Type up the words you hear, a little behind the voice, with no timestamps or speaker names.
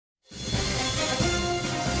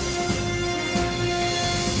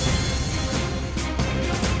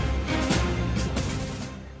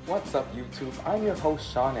What's up YouTube, I'm your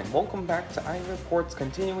host Sean and welcome back to iReport's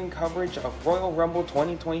continuing coverage of Royal Rumble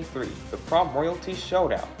 2023, the Prom Royalty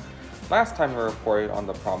Showdown. Last time I reported on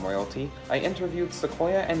the Prom Royalty, I interviewed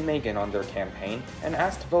Sequoia and Megan on their campaign and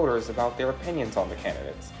asked voters about their opinions on the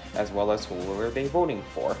candidates, as well as who were they voting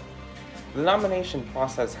for. The nomination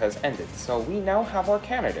process has ended, so we now have our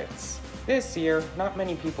candidates. This year, not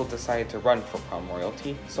many people decided to run for Prom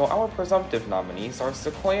Royalty, so our presumptive nominees are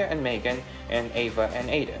Sequoia and Megan and Ava and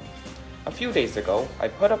Aiden. A few days ago, I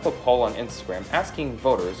put up a poll on Instagram asking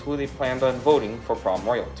voters who they planned on voting for Prom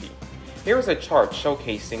Royalty. Here is a chart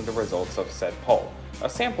showcasing the results of said poll. A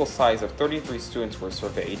sample size of 33 students were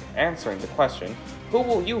surveyed, answering the question, who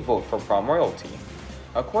will you vote for Prom Royalty?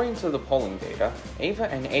 According to the polling data, Ava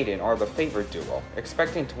and Aiden are the favored duo,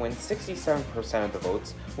 expecting to win 67% of the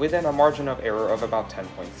votes within a margin of error of about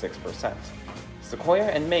 10.6%. Sequoia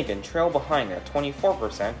and Megan trail behind at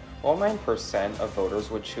 24%, while 9% of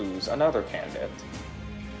voters would choose another candidate.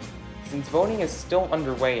 Since voting is still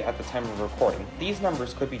underway at the time of recording, these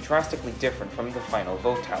numbers could be drastically different from the final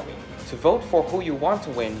vote tally. To vote for who you want to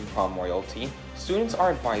win Prom Royalty, students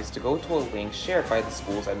are advised to go to a link shared by the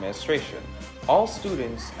school's administration. All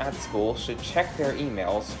students at school should check their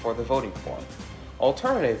emails for the voting form.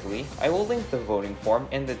 Alternatively, I will link the voting form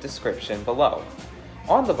in the description below.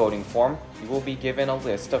 On the voting form, you will be given a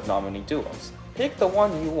list of nominee duos. Pick the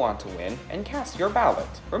one you want to win and cast your ballot.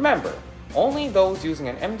 Remember, only those using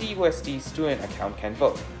an MDUSD student account can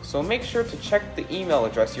vote, so make sure to check the email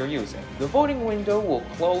address you're using. The voting window will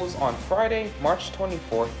close on Friday, March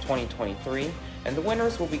 24th, 2023, and the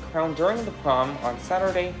winners will be crowned during the prom on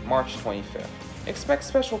Saturday, March 25th. Expect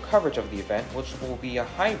special coverage of the event, which will be a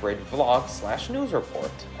hybrid vlog/news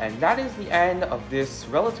report. And that is the end of this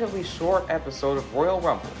relatively short episode of Royal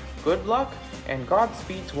Rumble. Good luck and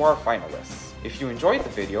Godspeed to our finalists. If you enjoyed the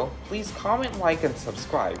video, please comment, like, and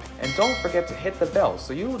subscribe, and don't forget to hit the bell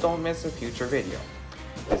so you don't miss a future video.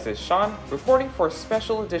 This is Sean, reporting for a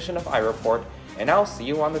special edition of iReport, and I'll see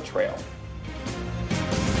you on the trail.